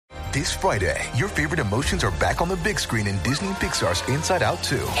This Friday, your favorite emotions are back on the big screen in Disney and Pixar's Inside Out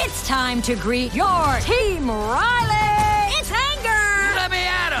 2. It's time to greet your Team Riley! It's anger! Let me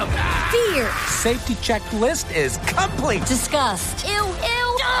at him! Fear! Safety checklist is complete! Disgust! Ew,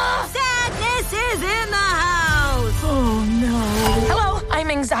 ew! Sadness is in the house! Oh, no. Hello, I'm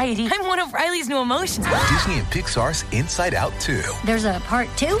anxiety. I'm one of Riley's new emotions. Disney and Pixar's Inside Out 2. There's a part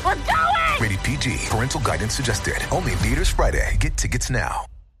 2? We're going! Rated PG. Parental guidance suggested. Only in theaters Friday. Get tickets now.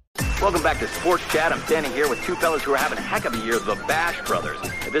 Welcome back to Sports Chat. I'm standing here with two fellas who are having a heck of a year, the Bash Brothers.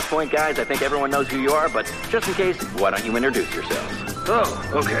 At this point, guys, I think everyone knows who you are, but just in case, why don't you introduce yourselves?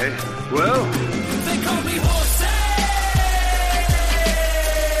 Oh, okay. Well, They call me Jose!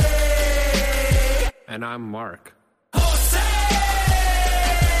 and I'm Mark. Jose!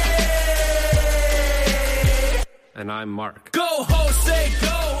 And I'm Mark. Go, Jose, go!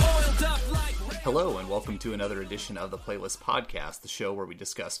 Oiled up like... Hello, and welcome to another edition of the Playlist Podcast, the show where we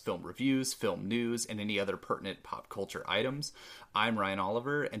discuss film reviews, film news, and any other pertinent pop culture items. I'm Ryan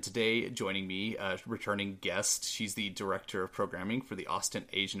Oliver, and today joining me, returning guest, she's the Director of Programming for the Austin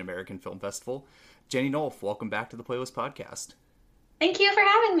Asian American Film Festival, Jenny Nolf. Welcome back to the Playlist Podcast. Thank you for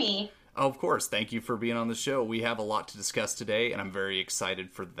having me. Of course, thank you for being on the show. We have a lot to discuss today, and I'm very excited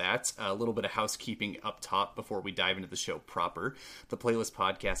for that. A little bit of housekeeping up top before we dive into the show proper. The Playlist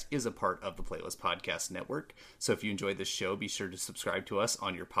Podcast is a part of the Playlist Podcast Network, so if you enjoyed this show, be sure to subscribe to us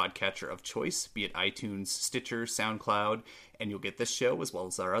on your podcatcher of choice, be it iTunes, Stitcher, SoundCloud, and you'll get this show as well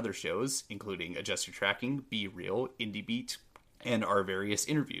as our other shows, including Adjust Your Tracking, Be Real, Indie Beat, and our various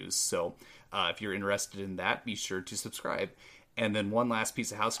interviews. So if you're interested in that, be sure to subscribe. And then one last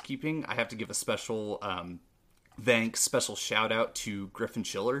piece of housekeeping, I have to give a special special shout out to Griffin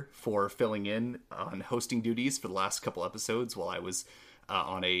Schiller for filling in on hosting duties for the last couple episodes while I was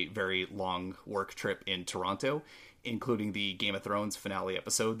on a very long work trip in Toronto, including the Game of Thrones finale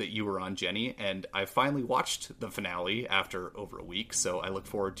episode that you were on, Jenny. And I finally watched the finale after over a week, so I look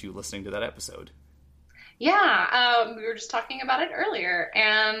forward to listening to that episode. Yeah, we were just talking about it earlier,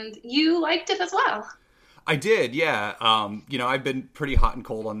 and you liked it as well. I did, yeah. I've been pretty hot and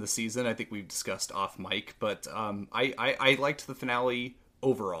cold on this season. I think we've discussed off mic, but I liked the finale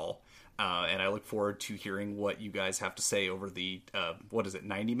overall, and I look forward to hearing what you guys have to say over the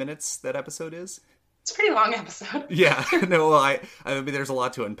 90 minutes that episode is? It's a pretty long episode. Yeah, no, I mean, there's a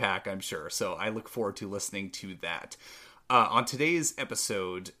lot to unpack, I'm sure, so I look forward to listening to that. On today's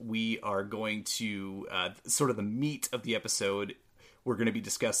episode, we are going to, sort of the meat of the episode, we're going to be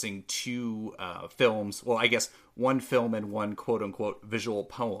discussing two films. Well, I guess one film and one quote-unquote visual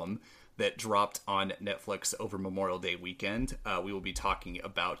poem that dropped on Netflix over Memorial Day weekend. We will be talking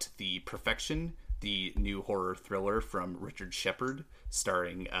about The Perfection, the new horror thriller from Richard Shepard,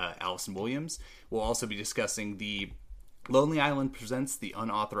 starring Allison Williams. We'll also be discussing the Lonely Island Presents the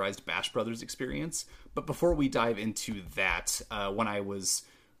Unauthorized Bash Brothers experience. But before we dive into that, when I was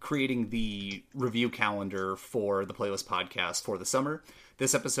creating the review calendar for the Playlist Podcast for the summer,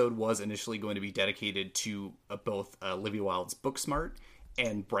 this episode was initially going to be dedicated to both Olivia Wilde's Booksmart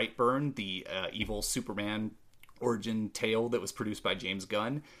and Brightburn, the evil Superman origin tale that was produced by James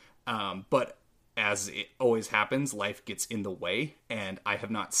Gunn. But as it always happens, life gets in the way, and I have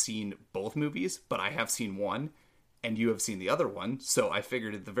not seen both movies, but I have seen one, and you have seen the other one, so I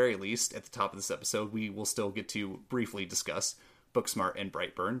figured at the very least, at the top of this episode, we will still get to briefly discuss Booksmart and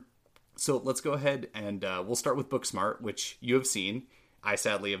Brightburn. So let's go ahead and we'll start with Booksmart, which you have seen. I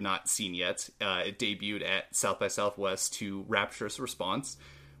sadly have not seen yet. It debuted at South by Southwest to rapturous response.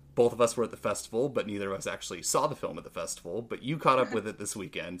 Both of us were at the festival, but neither of us actually saw the film at the festival. But you caught up with it this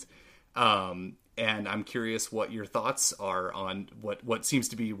weekend. And I'm curious what your thoughts are on what seems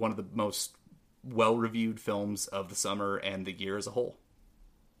to be one of the most well-reviewed films of the summer and the year as a whole.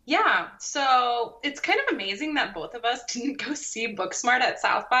 Yeah, so it's kind of amazing that both of us didn't go see Booksmart at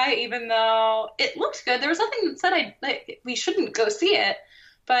South by, even though it looked good. There was nothing that said we shouldn't go see it,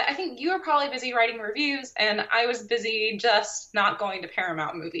 but I think you were probably busy writing reviews, and I was busy just not going to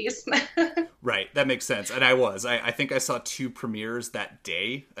Paramount movies. Right, that makes sense, and I was. I think I saw two premieres that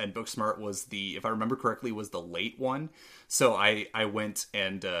day, and Booksmart was if I remember correctly, was the late one. So I went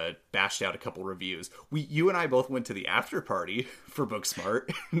and bashed out a couple reviews. You and I both went to the after party for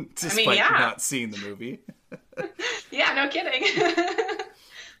Booksmart, despite not seeing the movie. Yeah, no kidding.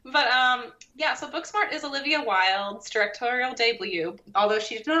 But so Booksmart is Olivia Wilde's directorial debut, although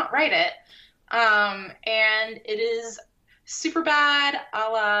she did not write it. And it is super bad, a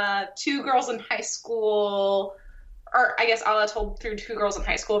la Two Girls in High School, or I guess a la Told Through Two Girls in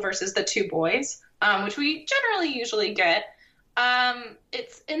High School versus The Two Boys. Which we generally usually get.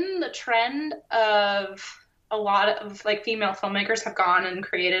 It's in the trend of a lot of like female filmmakers have gone and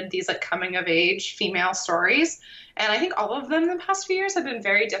created these like coming of age female stories. And I think all of them in the past few years have been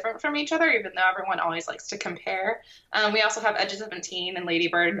very different from each other, even though everyone always likes to compare. We also have Edge of 17 and Lady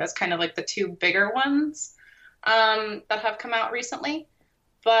Bird as kind of like the two bigger ones that have come out recently.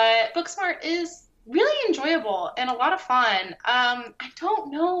 But Booksmart is really enjoyable and a lot of fun.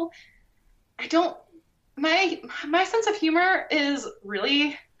 My sense of humor is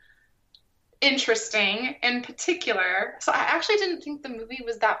really interesting in particular. So I actually didn't think the movie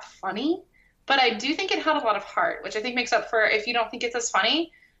was that funny, but I do think it had a lot of heart, which I think makes up for, if you don't think it's as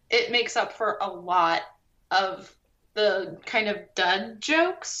funny, it makes up for a lot of the kind of dud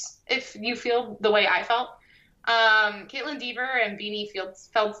jokes, if you feel the way I felt. Caitlin Dever and Beanie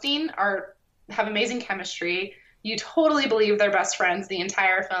Feldstein have amazing chemistry. You totally believe they're best friends the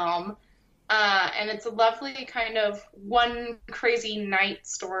entire film. And it's a lovely kind of one crazy night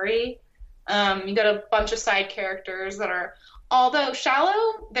story. You got a bunch of side characters that are, although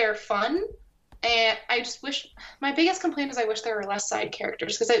shallow, they're fun. And I just wish, my biggest complaint is I wish there were less side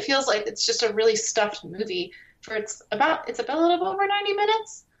characters, because it feels like it's just a really stuffed movie. It's a little over 90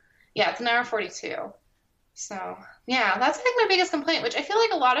 minutes. Yeah, it's an hour 42. So, yeah, that's I think my biggest complaint, which I feel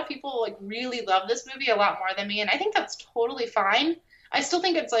like a lot of people like really love this movie a lot more than me, and I think that's totally fine. I still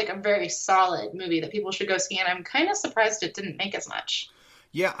think it's like a very solid movie that people should go see, and I'm kind of surprised it didn't make as much.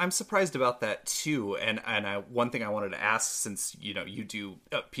 Yeah, I'm surprised about that too. And one thing I wanted to ask, since you do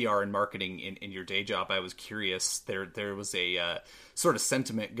PR and marketing in your day job, I was curious. There was a sort of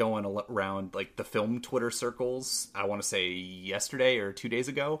sentiment going around like the film Twitter circles. I want to say yesterday or 2 days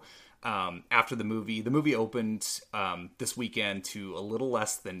ago. After the movie opened this weekend to a little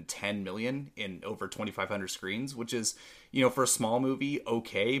less than 10 million in over 2,500 screens, which is, for a small movie,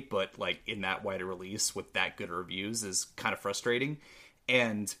 okay, but like in that wider release with that good reviews is kind of frustrating.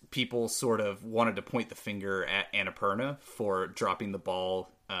 And people sort of wanted to point the finger at Annapurna for dropping the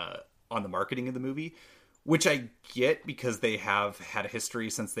ball on the marketing of the movie, which I get because they have had a history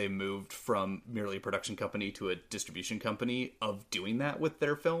since they moved from merely a production company to a distribution company of doing that with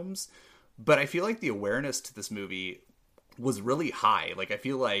their films. But I feel like the awareness to this movie was really high. Like, I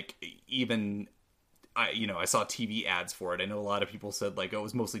feel like even, I saw TV ads for it. I know a lot of people said like, oh, it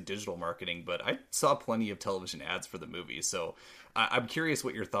was mostly digital marketing, but I saw plenty of television ads for the movie. So I'm curious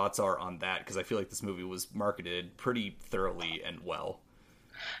what your thoughts are on that, because I feel like this movie was marketed pretty thoroughly and well.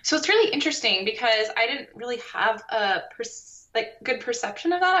 So it's really interesting because I didn't really have a good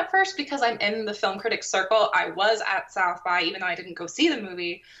perception of that at first, because I'm in the film critics circle. I was at South by, even though I didn't go see the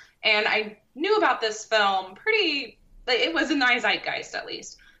movie, and I knew about this film it was in my zeitgeist at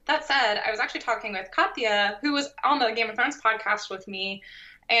least. That said, I was actually talking with Katya, who was on the Game of Thrones podcast with me,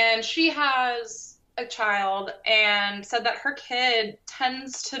 and she has a child and said that her kid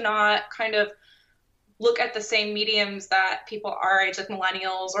tends to not kind of look at the same mediums that people our age, like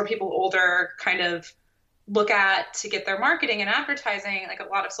millennials or people older, kind of look at to get their marketing and advertising. Like a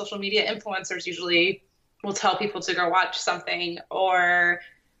lot of social media influencers usually will tell people to go watch something, or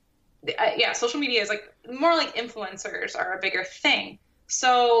social media is like more like influencers are a bigger thing.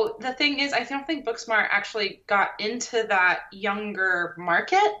 So the thing is, I don't think Booksmart actually got into that younger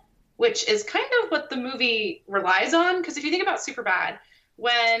market, which is kind of what the movie relies on. Because if you think about Superbad,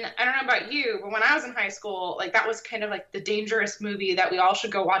 I don't know about you, but when I was in high school, like that was kind of like the dangerous movie that we all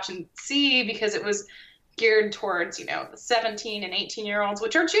should go watch and see, because it was geared towards, the 17 and 18-year-olds,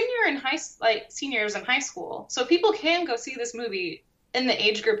 which are seniors in high school. So people can go see this movie in the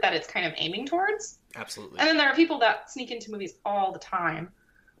age group that it's kind of aiming towards. Absolutely. And then there are people that sneak into movies all the time.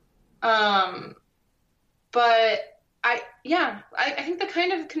 But I think the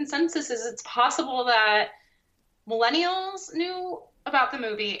kind of consensus is it's possible that millennials knew about the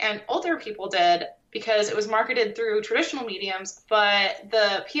movie and older people did because it was marketed through traditional mediums, but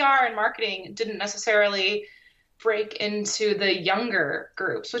the PR and marketing didn't necessarily break into the younger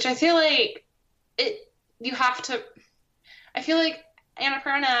groups, which I feel like I feel like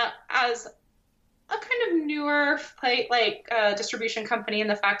Annapurna, as a kind of newer distribution company, and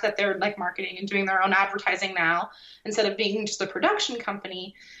the fact that they're like marketing and doing their own advertising now instead of being just a production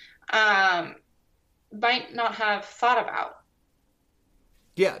company, might not have thought about.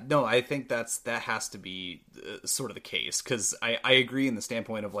 Yeah, no, I think that has to be sort of the case, because I agree in the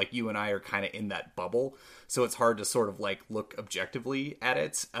standpoint of like you and I are kind of in that bubble, so it's hard to sort of like look objectively at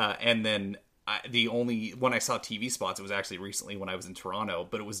it. And then when I saw TV spots, it was actually recently when I was in Toronto,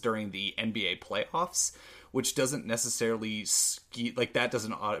 but it was during the NBA playoffs, which doesn't necessarily skew, like that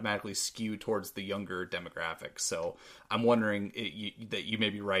doesn't automatically skew towards the younger demographic. So I'm wondering that you may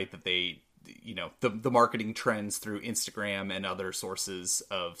be right that they the marketing trends through Instagram and other sources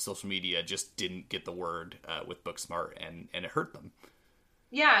of social media just didn't get the word with Booksmart, and it hurt them.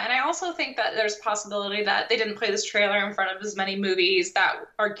 Yeah, and I also think that there's a possibility that they didn't play this trailer in front of as many movies that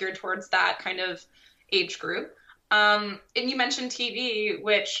are geared towards that kind of age group. And you mentioned TV,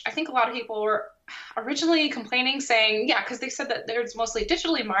 which I think a lot of people were originally complaining, saying, yeah, because they said that there's mostly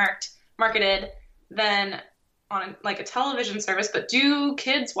digitally marketed than on like a television service. But do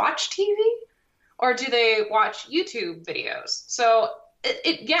kids watch TV, or do they watch YouTube videos? So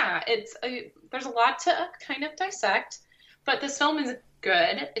there's a lot to kind of dissect. But this film is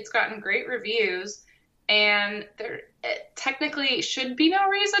good. It's gotten great reviews, and there technically should be no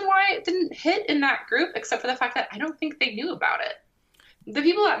reason why it didn't hit in that group, except for the fact that I don't think they knew about it. The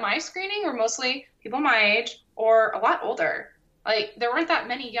people at my screening were mostly people my age or a lot older. Like, there weren't that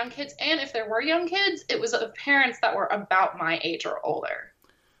many young kids, and if there were young kids, it was of parents that were about my age or older.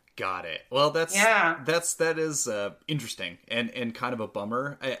 Got it. Well, that is interesting and kind of a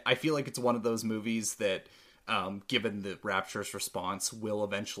bummer. I feel like it's one of those movies that, given the rapturous response, will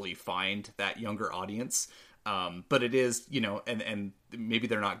eventually find that younger audience. But it is, and maybe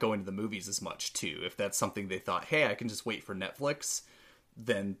they're not going to the movies as much too. If that's something they thought, hey, I can just wait for Netflix,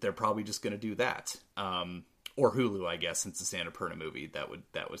 then they're probably just going to do that. Or Hulu, I guess, since it's an Annapurna movie,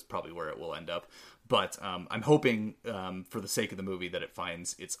 that was probably where it will end up. But I'm hoping, for the sake of the movie, that it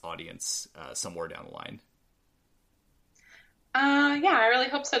finds its audience somewhere down the line. Yeah, I really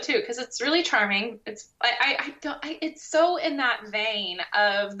hope so too, because it's really charming. It's it's so in that vein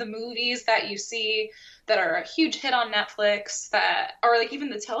of the movies that you see that are a huge hit on Netflix, or like even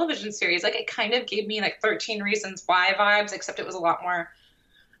the television series. Like, it kind of gave me like 13 Reasons Why vibes, except it was a lot more.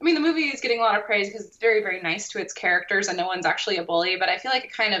 I mean, the movie is getting a lot of praise because it's very, very nice to its characters and no one's actually a bully, but I feel like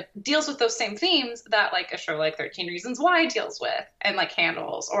it kind of deals with those same themes that like a show like 13 Reasons Why deals with and like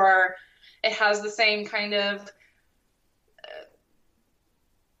handles, or it has the same kind of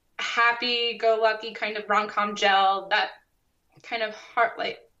happy-go-lucky kind of rom-com gel, that kind of heart,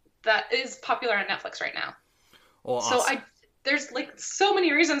 like, that is popular on Netflix right now. Well, awesome. So there's like so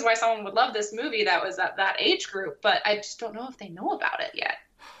many reasons why someone would love this movie that was at that age group, but I just don't know if they know about it yet.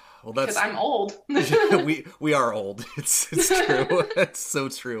 Well, because I'm old. we are old. It's true. It's so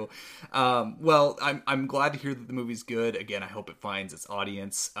true. Well, I'm glad to hear that the movie's good. Again, I hope it finds its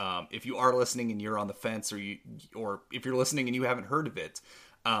audience. If you are listening and you're on the fence, or if you're listening and you haven't heard of it,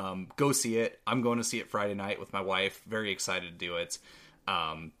 go see it. I'm going to see it Friday night with my wife. Very excited to do it.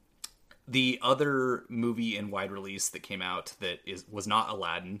 The other movie in wide release that came out that was not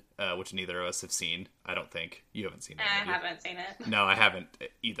Aladdin, which neither of us have seen. I don't think. You haven't seen it. I haven't seen it. No, I haven't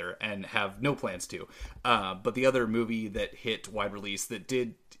either, and have no plans to. But the other movie that hit wide release that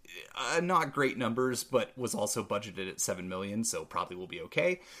did not great numbers, but was also budgeted at $7 million, so probably will be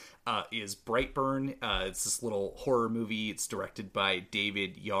okay, is Brightburn. It's this little horror movie. It's directed by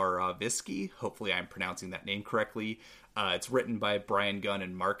David Yarovitsky. Hopefully I'm pronouncing that name correctly. It's written by Brian Gunn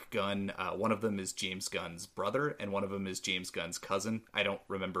and Mark Gunn. One of them is James Gunn's brother, and one of them is James Gunn's cousin. I don't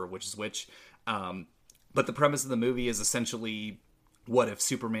remember which is which. But the premise of the movie is essentially, what if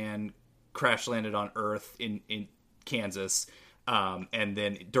Superman crash landed on Earth in Kansas, and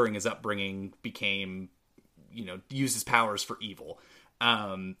then during his upbringing became, used his powers for evil.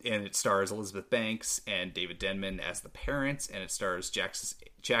 And it stars Elizabeth Banks and David Denman as the parents, and it stars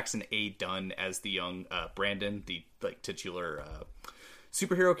Jackson A. Dunn as the young Brandon, the titular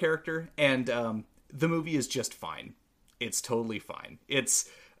superhero character. And the movie is just fine. It's totally fine. It's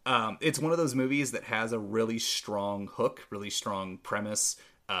one of those movies that has a really strong hook, really strong premise.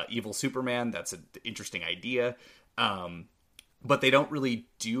 Evil Superman, that's an interesting idea. But they don't really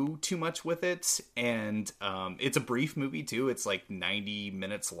do too much with it, and it's a brief movie too. It's like 90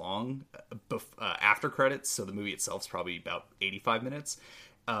 minutes long after credits, so the movie itself is probably about 85 minutes.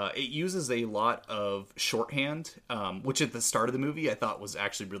 It uses a lot of shorthand, which at the start of the movie I thought was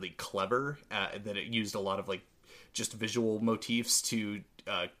actually really clever, that it used a lot of like just visual motifs to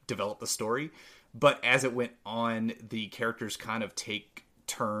develop the story. But as it went on, the characters kind of take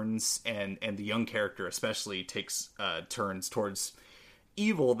turns, and the young character especially takes turns towards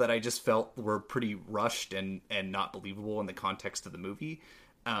evil that I just felt were pretty rushed and not believable in the context of the movie.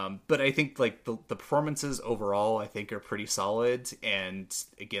 But I think like the performances overall I think are pretty solid, and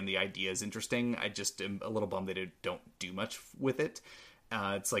again the idea is interesting. I just am a little bummed they don't do much with it.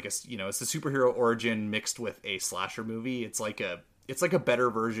 It's like it's a superhero origin mixed with a slasher movie. It's like a better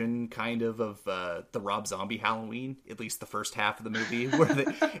version kind of the Rob Zombie Halloween, at least the first half of the movie,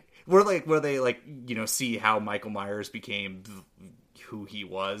 where they see how Michael Myers became who he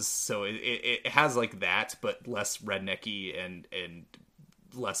was. So it has like that, but less rednecky and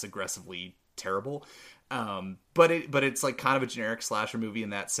less aggressively terrible. But it's like kind of a generic slasher movie in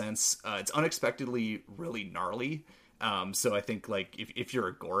that sense. It's unexpectedly really gnarly. So I think like if you're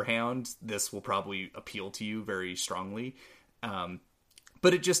a gore hound, this will probably appeal to you very strongly.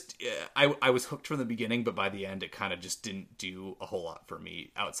 But it just, I was hooked from the beginning, but by the end, it kind of just didn't do a whole lot for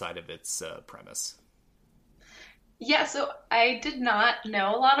me outside of its premise. Yeah, so I did not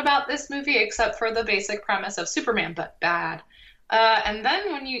know a lot about this movie except for the basic premise of Superman, but bad. And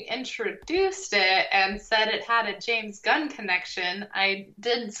then when you introduced it and said it had a James Gunn connection, I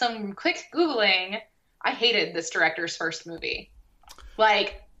did some quick Googling. I hated this director's first movie.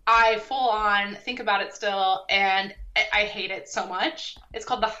 Like, I full on think about it still, and I hate it so much. It's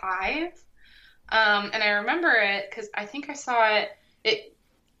called The Hive. And I remember it because I think I saw it. It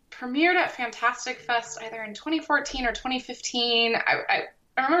premiered at Fantastic Fest either in 2014 or 2015. I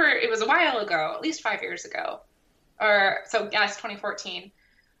remember it was a while ago, at least 5 years ago. Or, so yes, 2014.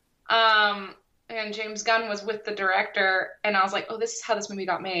 And James Gunn was with the director, and I was like, oh, this is how this movie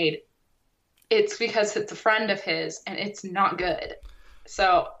got made. It's because it's a friend of his, and it's not good.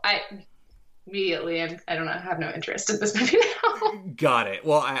 So I immediately, I don't know, I have no interest in this movie now. Got it.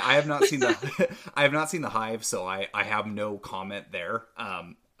 Well, I have not seen I have not seen The Hive, so I have no comment there.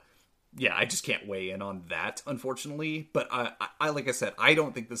 Yeah, I just can't weigh in on that, unfortunately. But I like I said, I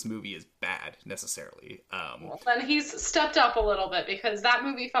don't think this movie is bad necessarily. Well, then he's stepped up a little bit because that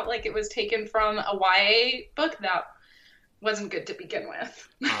movie felt like it was taken from a YA book that wasn't good to begin with.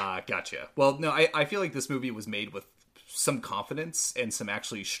 Gotcha. Well, no, I feel like this movie was made with some confidence and some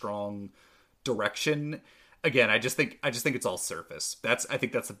actually strong direction. Again, I just think it's all surface. I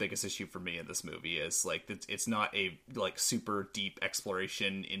think that's the biggest issue for me in this movie is like it's not a like super deep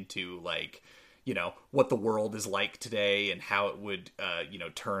exploration into like, you know, what the world is like today and how it would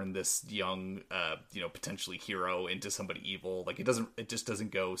turn this young potentially hero into somebody evil. Like it just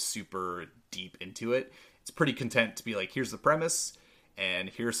doesn't go super deep into it. It's pretty content to be like, here's the premise and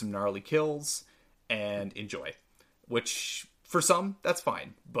here's some gnarly kills and enjoy. Which for some, that's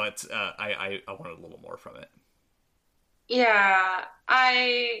fine, but I wanted a little more from it. Yeah,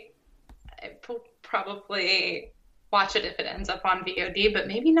 I will probably watch it if it ends up on VOD, but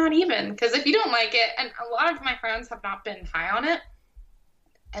maybe not even, because if you don't like it, and a lot of my friends have not been high on it,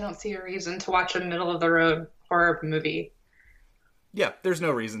 I don't see a reason to watch a middle-of-the-road horror movie. Yeah, there's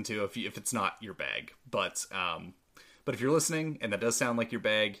no reason to if it's not your bag, but if you're listening and that does sound like your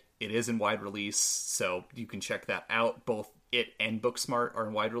bag, it is in wide release, so you can check that out. Both it and Booksmart are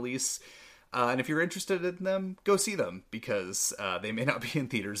in wide release. And if you're interested in them, go see them, because they may not be in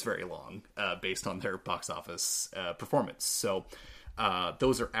theaters very long based on their box office performance. So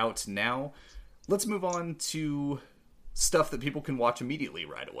those are out now. Let's move on to stuff that people can watch immediately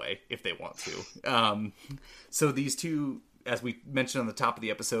right away if they want to. So these two, as we mentioned on the top of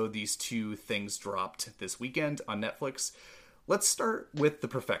the episode, these two things dropped this weekend on Netflix. Let's start with The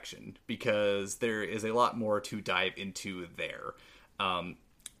Perfection, because there is a lot more to dive into there.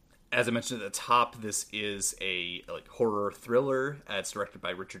 As I mentioned at the top, this is a horror thriller. It's directed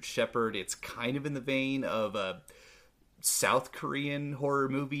by Richard Shepard. It's kind of in the vein of a South Korean horror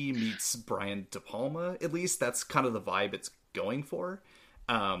movie meets Brian De Palma. At least that's kind of the vibe it's going for.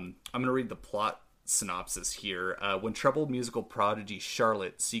 I'm going to read the plot synopsis here. When troubled musical prodigy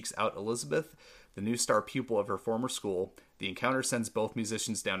Charlotte seeks out Elizabeth, the new star pupil of her former school, the encounter sends both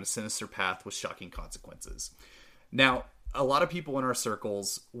musicians down a sinister path with shocking consequences. Now, a lot of people in our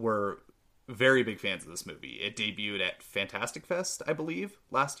circles were very big fans of this movie. It debuted at Fantastic Fest, I believe,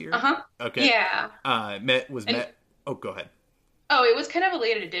 last year. Uh-huh. Okay. Yeah. Oh, go ahead. Oh, it was kind of a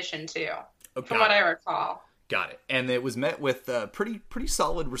late edition, too, from what I recall. Got it. And it was met with a pretty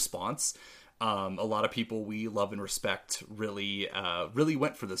solid response. A lot of people we love and respect really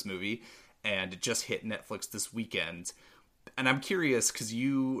went for this movie, and it just hit Netflix this weekend. And I'm curious, because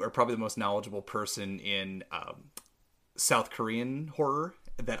you are probably the most knowledgeable person in South Korean horror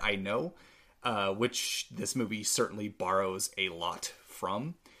that I know, which this movie certainly borrows a lot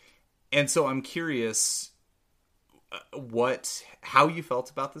from. And so I'm curious how you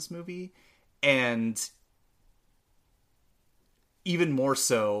felt about this movie, and even more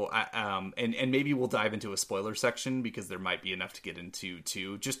so, and maybe we'll dive into a spoiler section because there might be enough to get into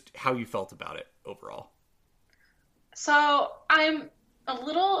too, just how you felt about it overall. So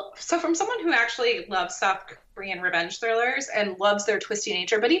from someone who actually loves South Korean revenge thrillers and loves their twisty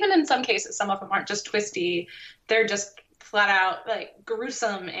nature, but even in some cases, some of them aren't just twisty, they're just flat out like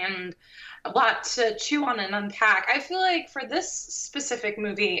gruesome and a lot to chew on and unpack. I feel like for this specific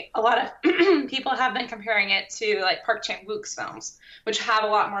movie, a lot of people have been comparing it to like Park Chan-wook's films, which have a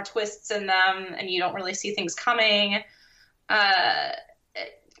lot more twists in them and you don't really see things coming.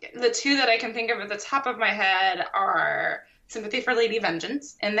 the two that I can think of at the top of my head are Sympathy for Lady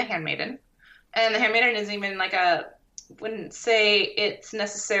Vengeance and The Handmaiden. And The Handmaiden isn't even like wouldn't say it's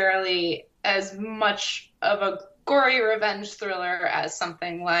necessarily as much of a gory revenge thriller as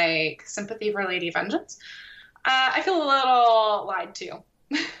something like Sympathy for Lady Vengeance. I feel a little lied to.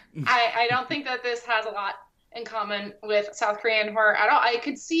 I don't think that this has a lot in common with South Korean horror at all. I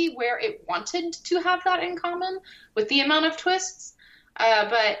could see where it wanted to have that in common with the amount of twists,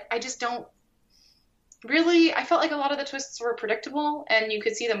 but I just don't really. I felt like a lot of the twists were predictable and you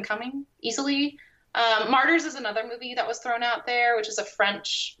could see them coming easily. Martyrs is another movie that was thrown out there, which is a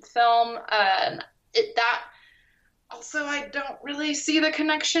French film. That also I don't really see the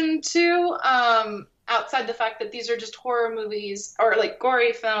connection to, outside the fact that these are just horror movies or like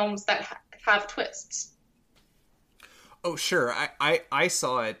gory films that have twists. Oh, sure. I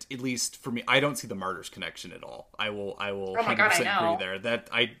saw it, at least for me. I don't see the Martyrs connection at all. I will Oh my God, 100% I know. agree there. That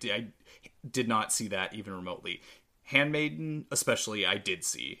I did not see that even remotely. Handmaiden, especially, I did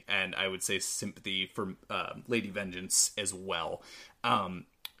see, and I would say Sympathy for Lady Vengeance as well.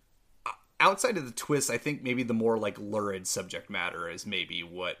 Outside of the twist, I think maybe the more like lurid subject matter is maybe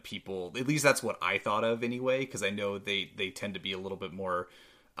what people, at least that's what I thought of anyway, because I know they tend to be a little bit more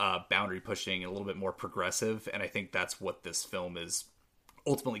boundary pushing and a little bit more progressive, and I think that's what this film is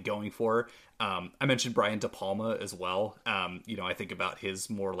ultimately going for. I mentioned Brian De Palma as well. I think about his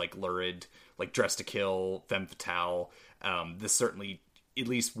more like lurid, like Dress to Kill, Femme Fatale. This certainly at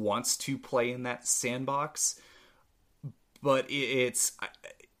least wants to play in that sandbox, but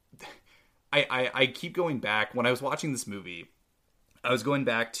I keep going back. When I was watching this movie, I was going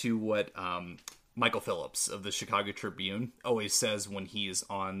back to what Michael Phillips of the Chicago Tribune always says when he's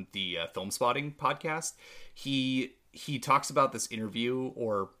on the Film Spotting podcast. He talks about this interview,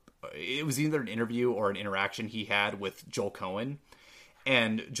 or it was either an interview or an interaction he had with Joel Cohen.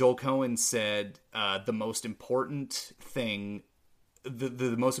 And Joel Cohen said the most important thing,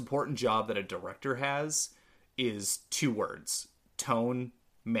 the most important job that a director has is 2 words: tone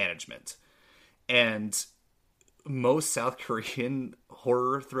management. And most South Korean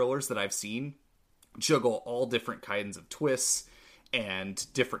horror thrillers that I've seen juggle all different kinds of twists and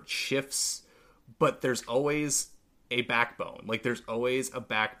different shifts, but there's always a backbone. Like, there's always a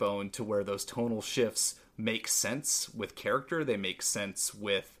backbone to where those tonal shifts make sense with character. They make sense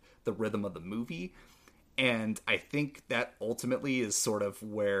with the rhythm of the movie. And I think that ultimately is sort of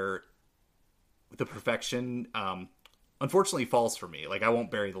where the perfection, unfortunately, falls for me. Like, I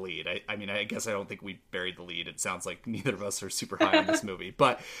won't bury the lead. I mean, I guess I don't think we buried the lead. It sounds like neither of us are super high on this movie.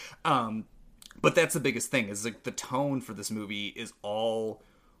 But that's the biggest thing, is like the tone for this movie is all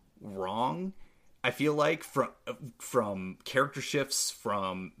wrong. I feel like from character shifts,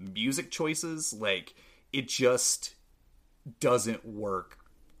 from music choices, like, it just doesn't work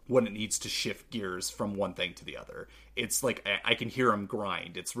when it needs to shift gears from one thing to the other. It's like I can hear them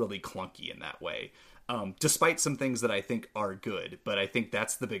grind. It's really clunky in that way. Despite some things that I think are good, but I think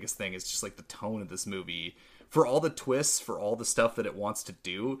that's the biggest thing, is just like the tone of this movie. For all the twists, for all the stuff that it wants to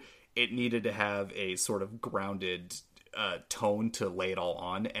do, it needed to have a sort of grounded tone to lay it all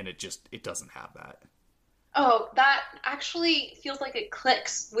on, and it doesn't have that. Oh, that actually feels like it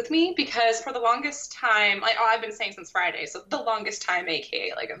clicks with me, because for the longest time, I've been saying since Friday, so the longest time,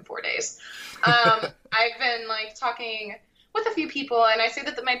 aka like in 4 days, I've been like talking with a few people, and I say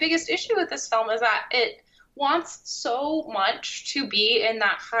that my biggest issue with this film is that it wants so much to be in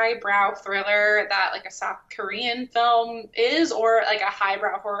that highbrow thriller that like a South Korean film is, or like a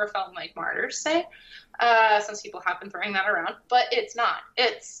highbrow horror film like Martyrs, say, since people have been throwing that around, but it's not.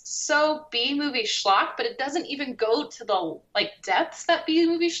 It's so B-movie schlock, but it doesn't even go to the like depths that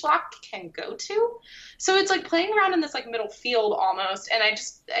B-movie schlock can go to. So it's like playing around in this like middle field almost, and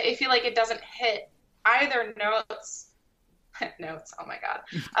I feel like it doesn't hit either notes, oh my God,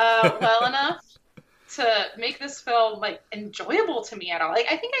 well enough to make this film like enjoyable to me at all. Like,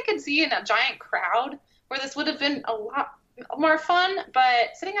 I think I could see in a giant crowd where this would have been a lot more fun,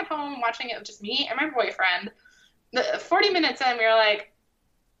 but sitting at home watching it with just me and my boyfriend, the 40 minutes in, we were like,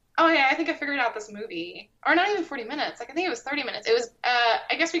 oh yeah, I think I figured out this movie. Or not even 40 minutes, like I think it was 30 minutes. It was,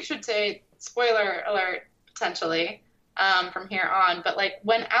 I guess we should say, spoiler alert, potentially, from here on, but like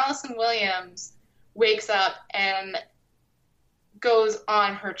when Allison Williams wakes up and goes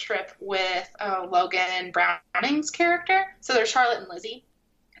on her trip with Logan Browning's character. So there's Charlotte and Lizzie.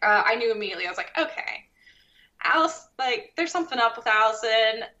 I knew immediately. I was like, okay, Alice, like, there's something up with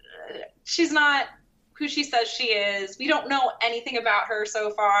Allison. She's not who she says she is. We don't know anything about her so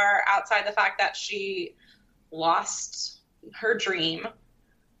far outside the fact that she lost her dream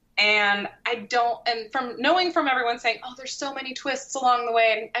And and from knowing from everyone saying, oh, there's so many twists along the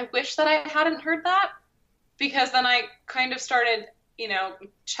way, and I wish that I hadn't heard that, because then I kind of started,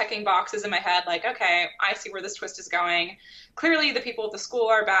 checking boxes in my head, like, okay, I see where this twist is going. Clearly the people at the school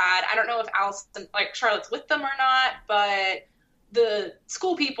are bad. I don't know if Allison, Charlotte's with them or not, but the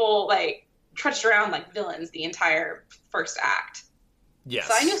school people, trudged around like villains the entire first act. Yes.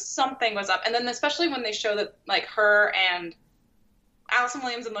 So I knew something was up. And then especially when they show that, her and Allison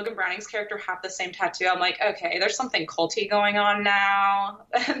Williams and Logan Browning's character have the same tattoo, I'm like, okay, there's something culty going on now.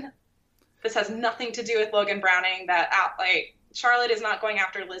 This has nothing to do with Logan Browning. Charlotte is not going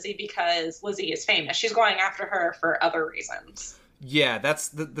after Lizzie because Lizzie is famous. She's going after her for other reasons. Yeah, that's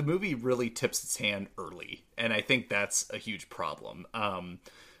the movie really tips its hand early, and I think that's a huge problem.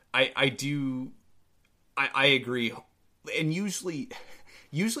 I agree, and usually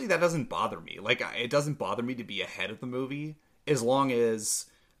that doesn't bother me. It doesn't bother me to be ahead of the movie as long as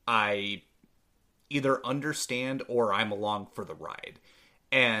I either understand or I'm along for the ride.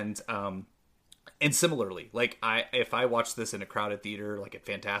 And similarly, if I watch this in a crowded theater, like at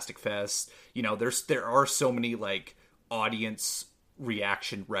Fantastic Fest, there are so many audience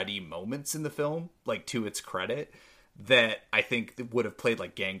reaction ready moments in the film, to its credit, that I think would have played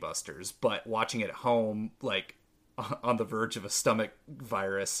like gangbusters. But watching it at home, on the verge of a stomach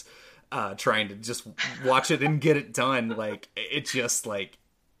virus, trying to just watch it and get it done, it just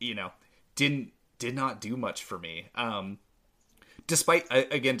did not do much for me. Despite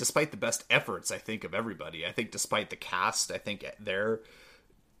the best efforts, I think, of everybody. I think despite the cast, I think they're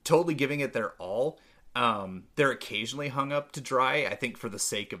totally giving it their all. They're occasionally hung up to dry, I think, for the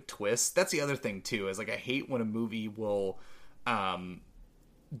sake of twists. That's the other thing too, is I hate when a movie will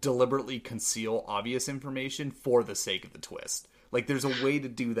deliberately conceal obvious information for the sake of the twist. There's a way to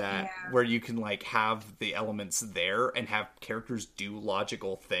do that where you can have the elements there and have characters do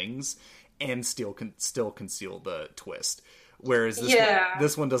logical things and still conceal the twist. Whereas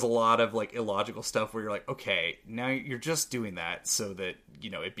this one does a lot of illogical stuff where you're like, okay, now you're just doing that so that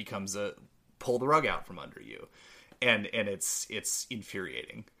it becomes a pull the rug out from under you, and it's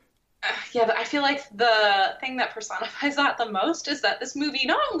infuriating. But I feel like the thing that personifies that the most is that this movie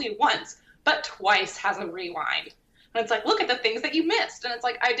not only once but twice has a rewind. And it's look at the things that you missed, and it's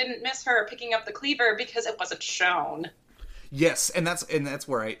I didn't miss her picking up the cleaver because it wasn't shown. Yes, and that's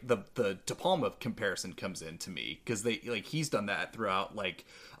where the De Palma comparison comes in to me, because he's done that throughout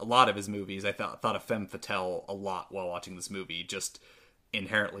a lot of his movies. I thought of Femme Fatale a lot while watching this movie, just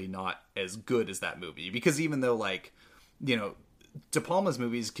inherently not as good as that movie, because even though De Palma's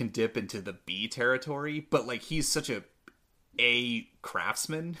movies can dip into the B territory, but he's such a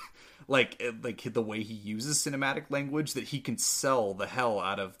craftsman, the way he uses cinematic language, that he can sell the hell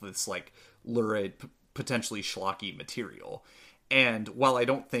out of this lurid, potentially schlocky material. And while I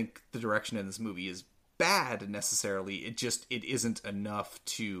don't think the direction in this movie is bad necessarily, it isn't enough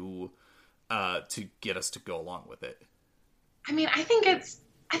to get us to go along with it. I mean, I think it's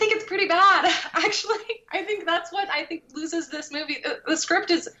pretty bad, actually. I think that's what loses this movie. The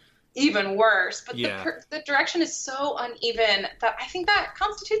script is even worse, but the direction is so uneven that I think that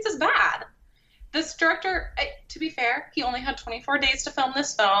constitutes as bad. This director, to be fair, he only had 24 days to film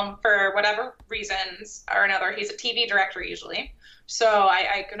this film for whatever reasons or another. He's a TV director usually. So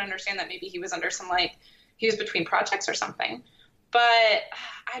I could understand that maybe he was under some, he was between projects or something. But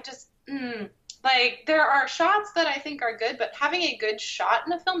I just, there are shots that I think are good, but having a good shot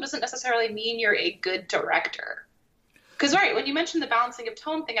in a film doesn't necessarily mean you're a good director. Because, right, when you mentioned the balancing of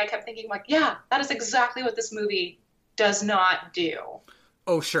tone thing, I kept thinking, that is exactly what this movie does not do.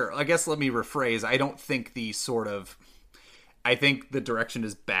 Oh, sure. I guess let me rephrase. I don't think I think the direction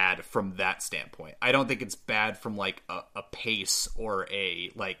is bad from that standpoint. I don't think it's bad from a pace or a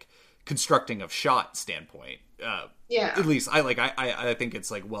constructing of shot standpoint. At least I think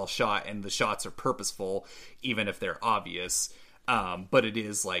it's well shot, and the shots are purposeful, even if they're obvious. But it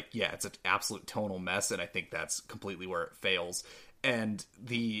is it's an absolute tonal mess, and I think that's completely where it fails. And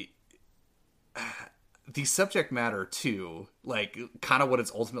the subject matter too, kind of what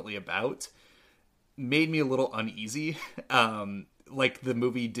it's ultimately about, made me a little uneasy. The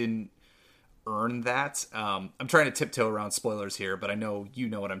movie didn't earn that. I'm trying to tiptoe around spoilers here, but I know you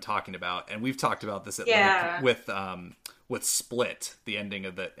know what I'm talking about, and we've talked about this at length with Split, the ending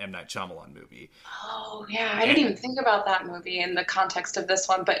of the M. Night Shyamalan movie. Oh yeah, I didn't even think about that movie in the context of this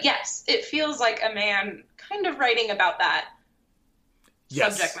one, but yes, it feels like a man kind of writing about that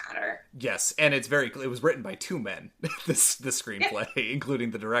subject matter. Yes, and it was written by two men, this screenplay,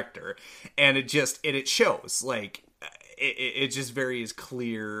 including the director, and it shows it just very is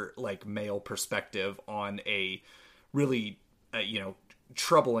clear male perspective on a really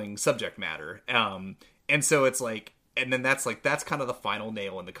troubling subject matter. And so it's like, and then that's kind of the final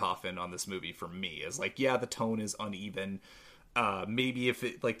nail in the coffin on this movie for me, is like, yeah, the tone is uneven. Maybe if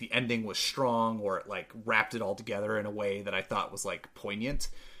it, like, the ending was strong, or it like wrapped it all together in a way that I thought was like poignant,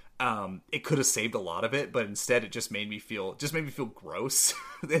 it could have saved a lot of it, but instead it just made me feel gross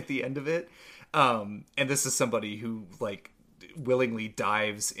at the end of it. And this is somebody who like willingly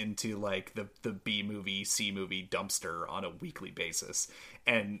dives into like the B movie, C movie dumpster on a weekly basis.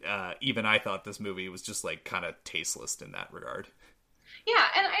 And even I thought this movie was just like kind of tasteless in that regard. Yeah,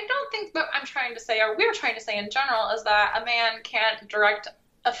 and I don't think that I'm trying to say, or we're trying to say in general, is that a man can't direct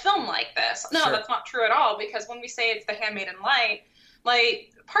a film like this. No, Sure. That's not true at all, because when we say it's The Handmaiden Light,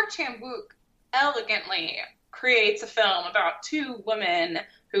 like, Park Chan-wook elegantly creates a film about two women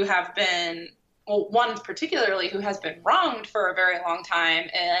who have been, well, one particularly who has been wronged for a very long time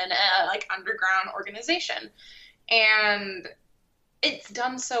in a, like, underground organization. And it's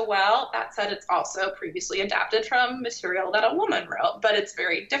done so well. That said, it's also previously adapted from material that a woman wrote, but it's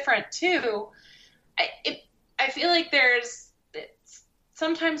very different too. I feel like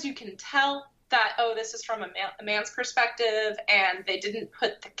sometimes you can tell that, oh, this is from a man's perspective, and they didn't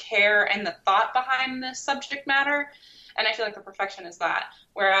put the care and the thought behind this subject matter. And I feel like The Perfection is that.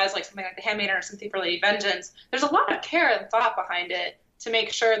 Whereas like something like The Handmaiden or Sympathy for Lady Vengeance, there's a lot of care and thought behind it to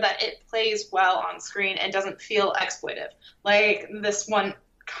make sure that it plays well on screen and doesn't feel exploitive. Like this one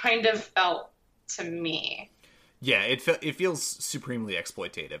kind of felt to me. Yeah, it feels supremely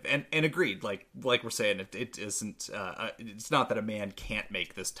exploitative, and agreed. Like we're saying, it isn't. It's not that a man can't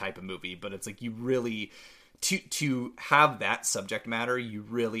make this type of movie, but it's like you really to have that subject matter, you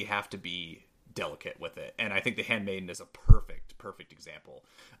really have to be delicate with it. And I think The Handmaiden is a perfect example.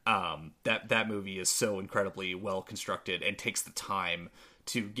 That movie is so incredibly well constructed and takes the time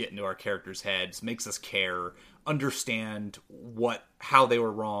to get into our characters' heads, makes us care, understand how they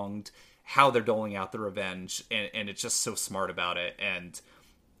were wronged, how they're doling out the revenge, and it's just so smart about it. And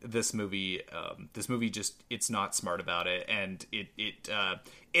this movie just, it's not smart about it. And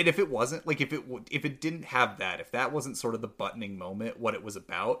and if it wasn't, like, if it didn't have that, if that wasn't sort of the buttoning moment, what it was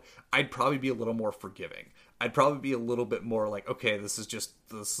about, I'd probably be a little more forgiving. I'd probably be a little bit more like, okay, this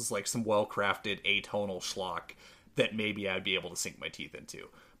is like some well-crafted atonal schlock that maybe I'd be able to sink my teeth into.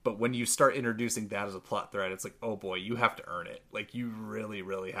 But when you start introducing that as a plot thread, it's like, oh boy, you have to earn it. Like, you really,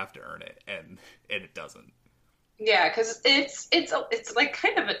 really have to earn it, and it doesn't. Yeah, because it's like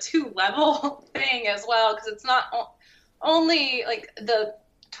kind of a 2-level thing as well, because it's not only like the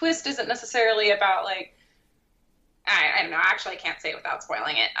twist isn't necessarily about like, I don't know, actually I can't say it without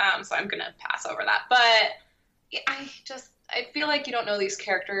spoiling it, so I'm gonna pass over that. But I feel like you don't know these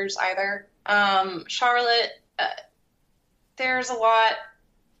characters either. Charlotte, there's a lot.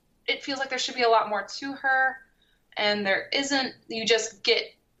 It feels like there should be a lot more to her, and there isn't. You just get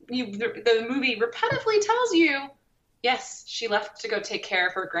the movie repetitively tells you, yes, she left to go take care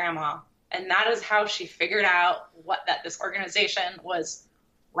of her grandma, and that is how she figured out that this organization was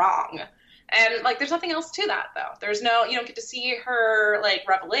wrong. And like, there's nothing else to that though. You don't get to see her like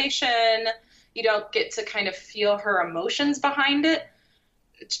revelation. You don't get to kind of feel her emotions behind it.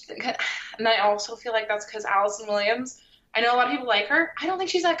 And I also feel like that's because Allison Williams, I know a lot of people like her. I don't think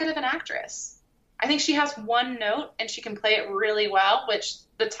she's that good of an actress. I think she has one note and she can play it really well, which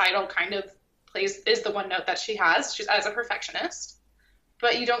the title kind of is the one note that she has. She's as a perfectionist,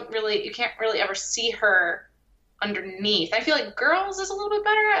 but you can't really ever see her underneath. I feel like Girls is a little bit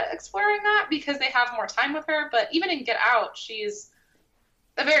better at exploring that because they have more time with her, but even in Get Out, she's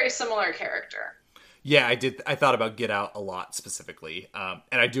a very similar character. Yeah, I thought about Get Out a lot specifically, and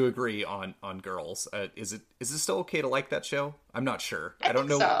I do agree on Girls. Is it still okay to like that show? I'm not sure. I don't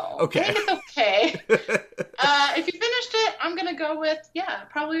know. So. Okay, I think it's okay. If you finished it, I'm gonna go with it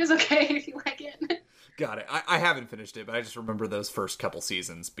probably is okay if you like it. Got it. I haven't finished it, but I just remember those first couple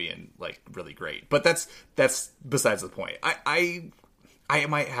seasons being like really great. But that's besides the point. I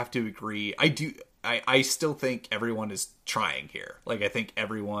might have to agree. I still think everyone is trying here. Like, I think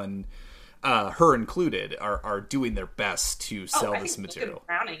everyone, her included, are doing their best to sell this material. Logan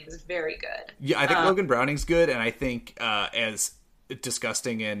Browning is very good. Yeah, I think Logan Browning's good, and I think as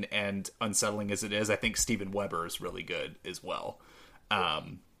disgusting and unsettling as it is, I think Steven Weber is really good as well.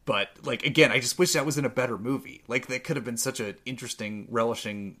 But like, again, I just wish that was in a better movie. Like, that could have been such an interesting,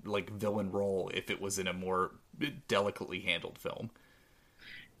 relishing like villain role if it was in a more delicately handled film.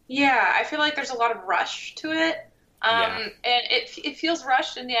 Yeah, I feel like there's a lot of rush to it. And it feels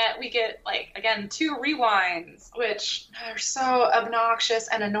rushed, and yet we get, like, again, 2 rewinds, which are so obnoxious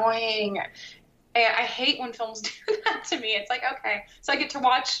and annoying. And I hate when films do that to me. It's like, okay, so I get to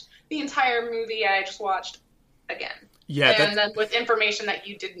watch the entire movie I just watched again. Yeah, and then with information that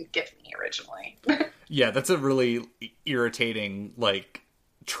you didn't give me originally. Yeah, that's a really irritating, like,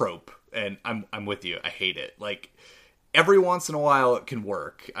 trope, and I'm with you. I hate it. Like, every once in a while it can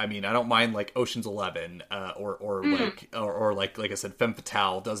work. I mean, I don't mind, like, Ocean's 11, or like I said, Femme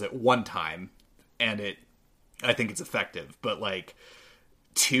Fatale does it one time, and I think it's effective, but, like,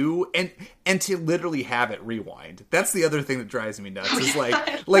 two, and to literally have it rewind. That's the other thing that drives me nuts. Is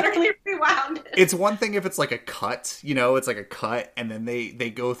like literally rewound it. It's one thing if it's like a cut, it's like a cut, and then they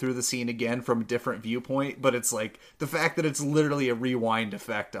go through the scene again from a different viewpoint. But it's like the fact that it's literally a rewind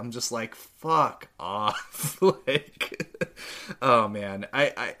effect. I'm just like, fuck off. Like, oh man,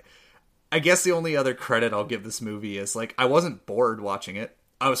 I guess the only other credit I'll give this movie is, like, I wasn't bored watching it.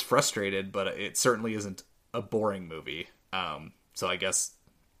 I was frustrated, but it certainly isn't a boring movie. So I guess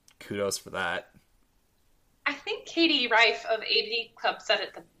kudos for that. I think Katie Reif of AD Club said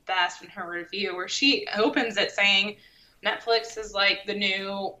it the best in her review, where she opens it saying Netflix is like the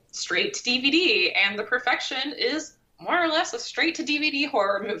new straight to DVD, and The Perfection is more or less a straight to DVD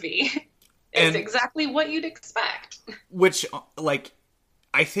horror movie. It's exactly what you'd expect. Which, like,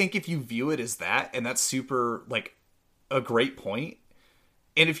 I think if you view it as that, and that's super, like, a great point,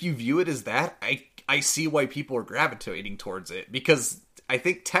 and if you view it as that, I see why people are gravitating towards it, because I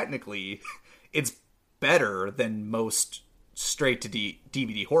think technically it's better than most straight to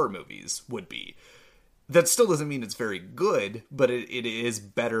DVD horror movies would be. That still doesn't mean it's very good, but it is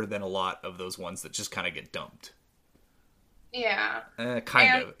better than a lot of those ones that just kind of get dumped. Yeah.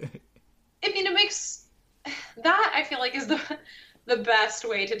 Kind of. I mean, it makes that, I feel like, is the best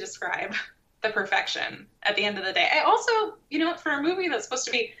way to describe The Perfection at the end of the day. I also, for a movie that's supposed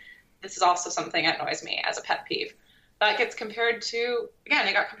to be, this is also something that annoys me as a pet peeve, that gets compared to, again,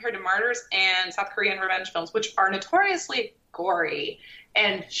 it got compared to Martyrs and South Korean revenge films, which are notoriously gory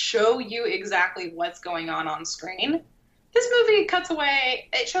and show you exactly what's going on screen. This movie cuts away,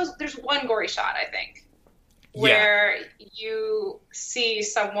 it shows, there's one gory shot, I think, where you see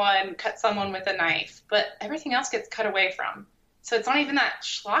someone cut someone with a knife, but everything else gets cut away from. So it's not even that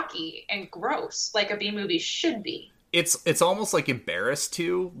schlocky and gross like a B movie should be. It's almost like embarrassed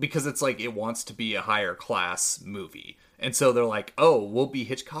too, because it's like it wants to be a higher class movie. And so they're like, oh, we'll be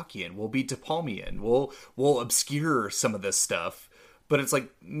Hitchcockian, we'll be De Palmian, we'll obscure some of this stuff. But it's like,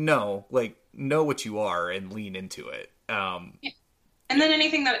 no, like, know what you are and lean into it. Yeah. And then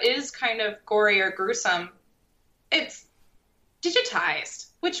anything that is kind of gory or gruesome, it's digitized,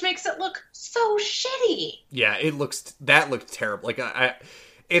 which makes it look so shitty. Yeah, that looked terrible. Like,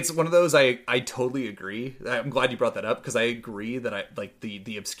 it's one of those, I totally agree. I'm glad you brought that up, because I agree that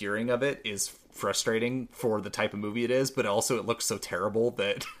the obscuring of it is frustrating for the type of movie it is, but also it looks so terrible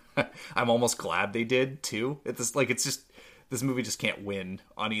that I'm almost glad they did too. It's just this movie just can't win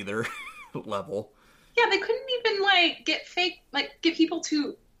on either level. Yeah, they couldn't even get people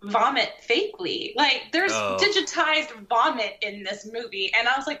to vomit fakely. Like, there's digitized vomit in this movie, and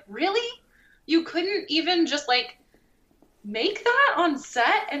I was like, really? You couldn't even just make that on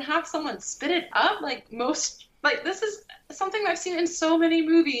set and have someone spit it up? This is something I've seen in so many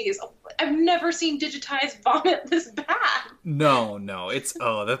movies. I've never seen digitized vomit this bad. No,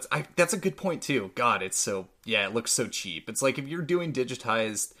 that's a good point too. God, it looks so cheap. It's like, if you're doing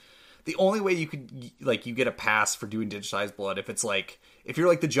digitized, the only way you could, you get a pass for doing digitized blood if you're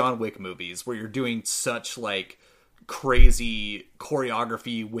like the John Wick movies, where you're doing such crazy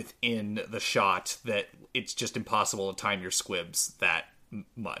choreography within the shot that it's just impossible to time your squibs that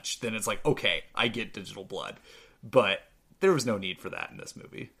much, then it's like, okay, I get digital blood. But there was no need for that in this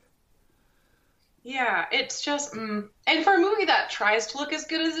movie. Yeah, it's just and for a movie that tries to look as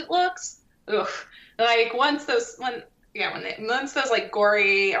good as it looks, once those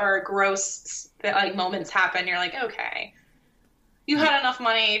gory or gross moments happen, you're like, okay, you had enough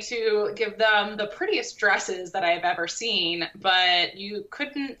money to give them the prettiest dresses that I've ever seen, but you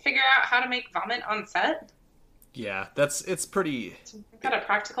couldn't figure out how to make vomit on set? Yeah, it's pretty... It's got a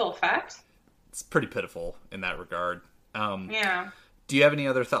practical effect? It's pretty pitiful in that regard. Yeah. Do you have any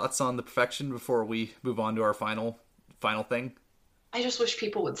other thoughts on The Perfection before we move on to our final thing? I just wish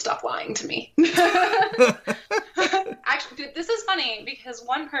people would stop lying to me. Actually, this is funny, because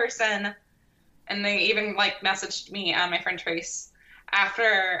one person, and they even messaged me, my friend Trace,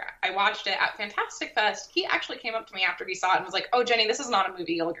 after I watched it at Fantastic Fest, he actually came up to me after he saw it and was like, oh, Jenny, this is not a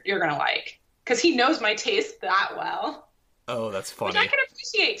movie you're going to like. Because he knows my taste that well. Oh, that's funny. Which I can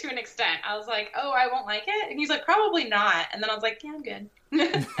appreciate to an extent. I was like, oh, I won't like it? And he's like, probably not. And then I was like, yeah, I'm good.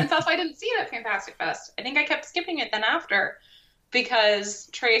 And so that's why I didn't see it at Fantastic Fest. I think I kept skipping it then after. Because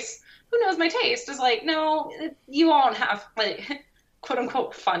Trace, who knows my taste, is like, no, you won't have, quote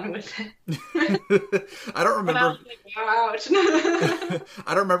unquote fun with it. I don't But I remember. was like, ouch.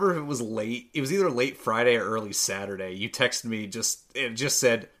 I don't remember if it was late. It was either late Friday or early Saturday. You texted me it just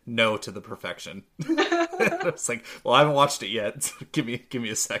said no to the perfection. It's like, well, I haven't watched it yet. So give me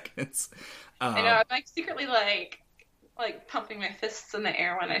a second. I know, I'm like secretly like pumping my fists in the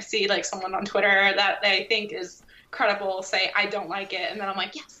air when I see like someone on Twitter that I think is credible say I don't like it, and then I'm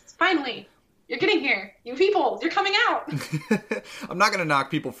like, yes, finally, you're getting here, you people, you're coming out. I'm not gonna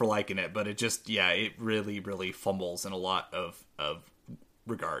knock people for liking it, but it really, really fumbles in a lot of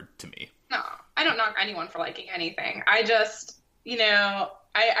regard to me. No, I don't knock anyone for liking anything. I just,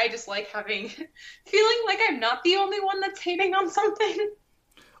 I just like feeling like I'm not the only one that's hating on something.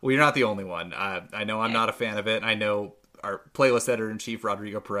 Well, you're not the only one. I know I'm not a fan of it. I know our playlist editor-in-chief,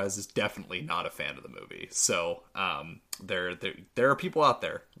 Rodrigo Perez, is definitely not a fan of the movie. So there are people out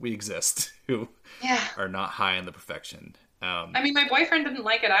there, we exist, who are not high on the perfection. I mean, my boyfriend didn't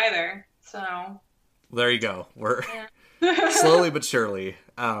like it either, so... There you go. We're slowly but surely.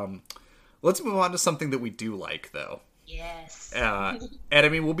 Let's move on to something that we do like, though. Yes. And I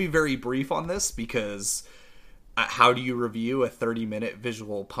mean, we'll be very brief on this because... how do you review a 30-minute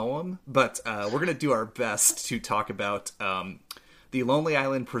visual poem? But we're going to do our best to talk about The Lonely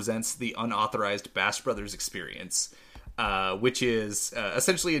Island Presents the Unauthorized Bash Brothers Experience, which is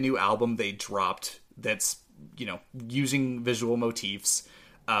essentially a new album they dropped that's, using visual motifs.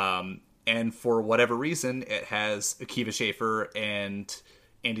 And for whatever reason, it has Akiva Schaffer and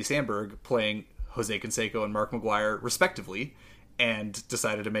Andy Samberg playing Jose Canseco and Mark McGuire, respectively, and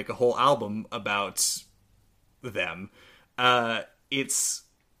decided to make a whole album about... them. It's,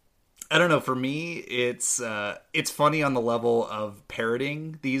 I don't know, for me it's funny on the level of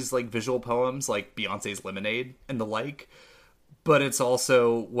parroting these like visual poems like Beyonce's Lemonade and the like, but it's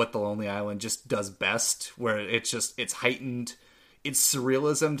also what The Lonely Island just does best, where it's heightened, it's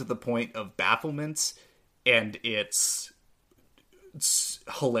surrealism to the point of bafflement, and it's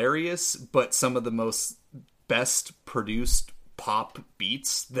hilarious, but some of the most best produced pop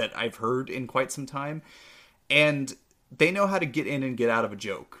beats that I've heard in quite some time. And they know how to get in and get out of a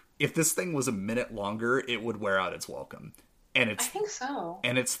joke. If this thing was a minute longer, it would wear out its welcome. And I think so.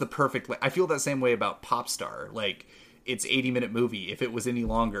 And it's the perfect... I feel that same way about Popstar. Like, it's 80-minute movie. If it was any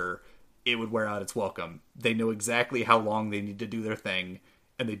longer, it would wear out its welcome. They know exactly how long they need to do their thing,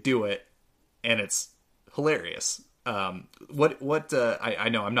 and they do it, and it's hilarious. I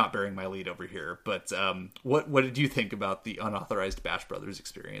know I'm not bearing my lead over here, but what did you think about the Unauthorized Bash Brothers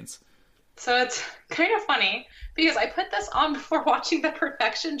experience? So it's kind of funny because I put this on before watching The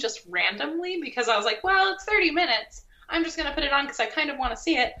Perfection just randomly because I was like, well, it's 30 minutes. I'm just going to put it on because I kind of want to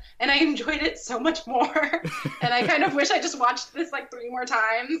see it. And I enjoyed it so much more. And I kind of wish I just watched this like 3 more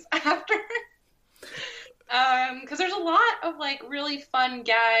times after. Because there's a lot of like really fun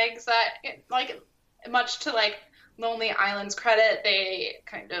gags that, like, much to like Lonely Island's credit, they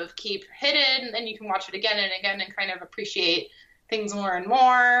kind of keep hidden, and then you can watch it again and again and kind of appreciate things more and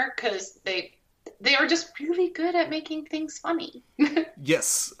more because they are just really good at making things funny.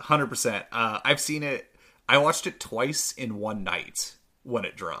 Yes, 100%. I've seen it. I watched it twice in one night when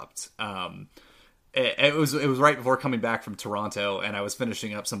it dropped. It was right before coming back from Toronto, and I was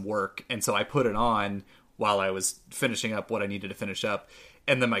finishing up some work, and so I put it on while I was finishing up what I needed to finish up.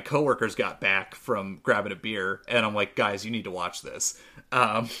 And then my coworkers got back from grabbing a beer, and I'm like, guys, you need to watch this.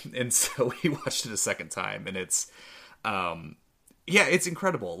 And so we watched it a second time, and it's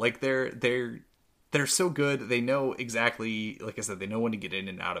incredible. Like they're so good. They know exactly, like I said, they know when to get in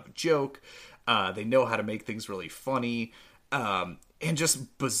and out of a joke. They know how to make things really funny, and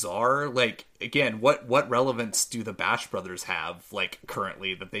just bizarre. Like, again, what relevance do the Bash Brothers have, like,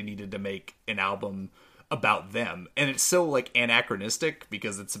 currently, that they needed to make an album about them? And it's so, like, anachronistic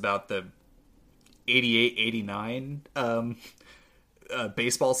because it's about the 88-89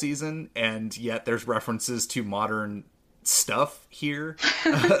 baseball season, and yet there's references to modern stuff here.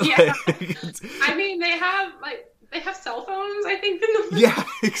 Yeah. I mean, they have cell phones, I think, in the movie. Yeah,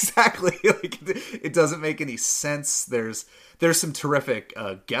 exactly. Like, it doesn't make any sense. There's some terrific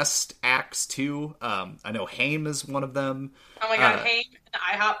guest acts too. I know Haim is one of them. Oh my god, Haim, the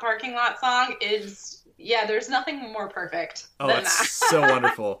IHOP parking lot song is, yeah, there's nothing more perfect than that. So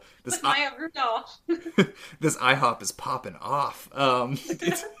wonderful. This Maya Rudolph. This IHOP is popping off.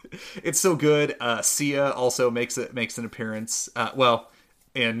 It's so good. Sia also makes an appearance.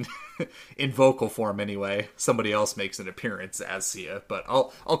 In vocal form anyway. Somebody else makes an appearance as Sia, but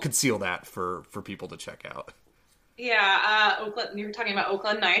I'll conceal that for people to check out. Yeah, Oakland. You were talking about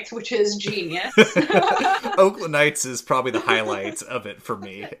Oakland Nights, which is genius. Oakland Nights is probably the highlight of it for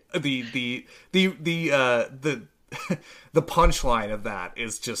me. The the punchline of that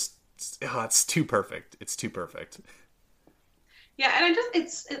is just, it's too perfect. It's too perfect. Yeah, and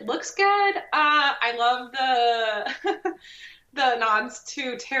it looks good. I love the the nods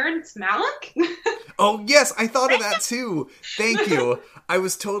to Terrence Malick. Oh yes, I thought of that too. Thank you. I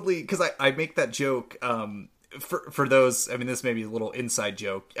was totally, because I make that joke. For those, I mean, this may be a little inside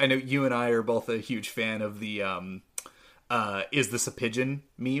joke. I know you and I are both a huge fan of the "Is this a pigeon?"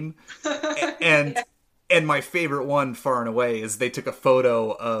 meme, and yeah. And my favorite one, far and away, is they took a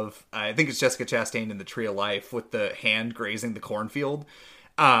photo of, I think it's Jessica Chastain in The Tree of Life with the hand grazing the cornfield,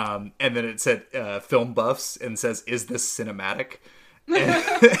 and then it said "Film Buffs" and says, "Is this cinematic?"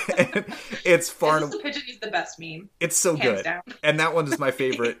 And it's far and away. The pigeon is the best meme. It's so hands good, down. And that one is my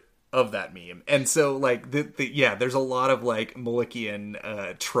favorite. Of that meme. And so like yeah, there's a lot of like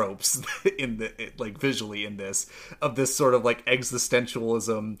Malickian tropes in the like visually in this, of this sort of like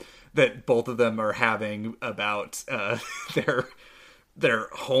existentialism that both of them are having about their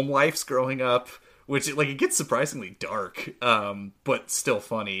home lives growing up, which like it gets surprisingly dark, but still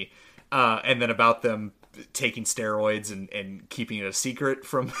funny, and then about them taking steroids and keeping it a secret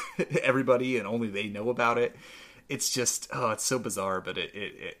from everybody and only they know about it. It's just, it's so bizarre, but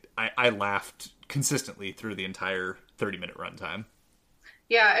I laughed consistently through the entire 30-minute runtime.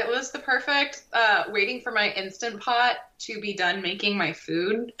 Yeah, it was the perfect waiting for my Instant Pot to be done making my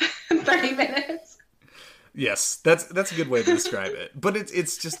food 30 minutes. Yes, that's a good way to describe it. But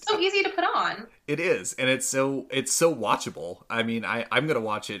it's just so easy to put on. It is, and it's so watchable. I mean, I'm gonna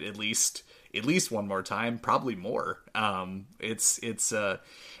watch it at least one more time, probably more. And it's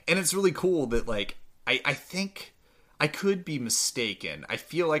really cool that like I think. I could be mistaken. I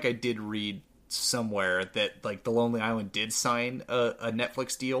feel like I did read somewhere that like The Lonely Island did sign a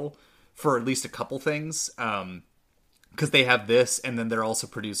Netflix deal for at least a couple things. Because they have this, and then they're also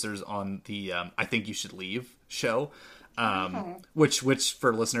producers on the I Think You Should Leave show. Which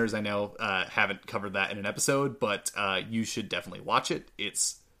for listeners, I know haven't covered that in an episode, but you should definitely watch it.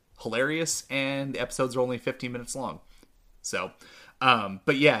 It's hilarious, and the episodes are only 15 minutes long. So,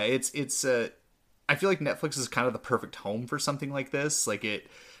 but yeah, it's I feel like Netflix is kind of the perfect home for something like this. Like it,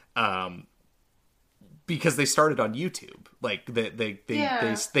 because they started on YouTube. Like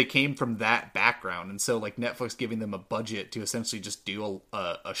they came from that background, and so like Netflix giving them a budget to essentially just do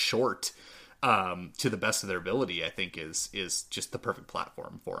a short to the best of their ability, I think is just the perfect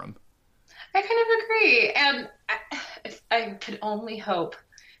platform for them. I kind of agree, and I could only hope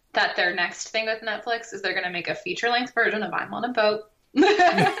that their next thing with Netflix is they're going to make a feature-length version of I'm on a Boat.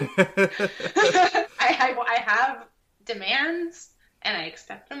 I have demands, and I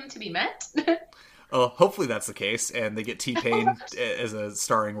expect them to be met. Hopefully that's the case, and they get T-Pain as a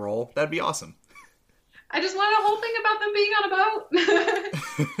starring role. That'd be awesome. I just want a whole thing about them being on a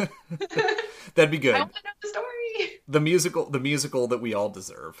boat. That'd be good. I want to know the story. The musical that we all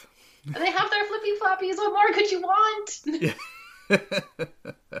deserve. They have their flippy floppies. What more could you want?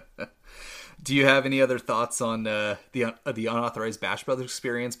 Do you have any other thoughts on the Unauthorized Bash Brothers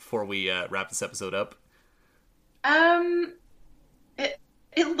experience before we wrap this episode up?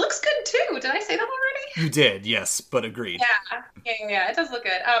 It looks good too. Did I say that already? You did, yes, but agreed. Yeah. It does look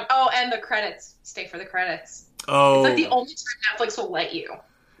good. And the credits. Stay for the credits. Oh, it's like the only time Netflix will let you.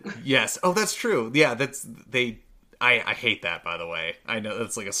 Yes. Oh, that's true. Yeah, I hate that, by the way. I know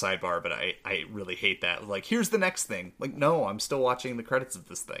that's like a sidebar, but I really hate that. Like, here's the next thing. Like, no, I'm still watching the credits of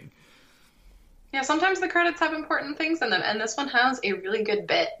this thing. Yeah, sometimes the credits have important things in them, and this one has a really good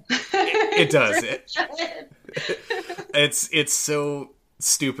bit. It does. It's so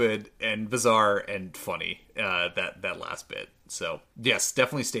stupid and bizarre and funny, that last bit. So, yes,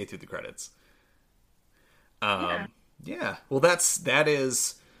 definitely stay through the credits. Yeah. Well, that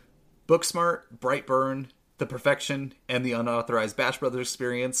is Booksmart, Brightburn, The Perfection, and the Unauthorized Bash Brothers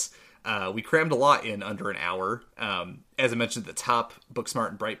experience. We crammed a lot in under an hour. As I mentioned at the top, Booksmart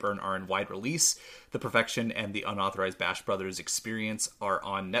and Brightburn are in wide release. The Perfection and the Unauthorized Bash Brothers experience are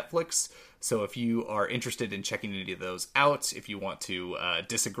on Netflix. So if you are interested in checking any of those out, if you want to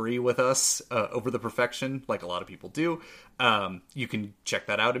disagree with us over The Perfection, like a lot of people do, you can check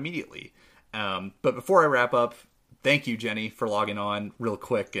that out immediately. But before I wrap up, thank you, Jenny, for logging on real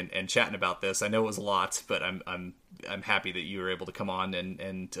quick and chatting about this. I know it was a lot, but I'm happy that you were able to come on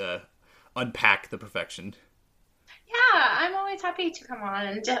and unpack The Perfection. Yeah, I'm always happy to come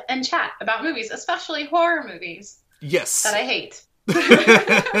on and chat about movies, especially horror movies. Yes, that I hate.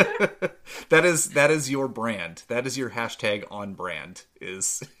 That is your brand. That is your hashtag on brand.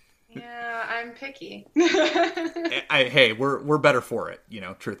 Is yeah, I'm picky. Hey, we're better for it.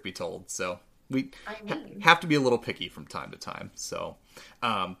 Truth be told. So We have to be a little picky from time to time. So,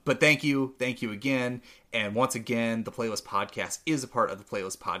 but thank you again. And once again, the Playlist Podcast is a part of the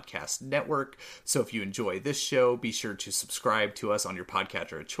Playlist Podcast Network. So if you enjoy this show, be sure to subscribe to us on your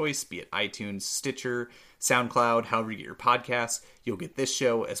podcatcher of choice, be it iTunes, Stitcher, SoundCloud, however you get your podcasts. You'll get this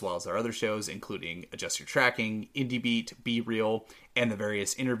show as well as our other shows, including Adjust Your Tracking, Indie Beat, Be Real, and the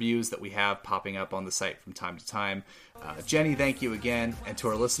various interviews that we have popping up on the site from time to time. Jenny, thank you again. And to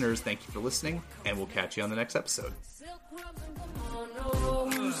our listeners, thank you for listening. And we'll catch you on the next episode.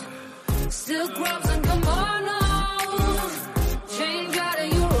 Silk robes and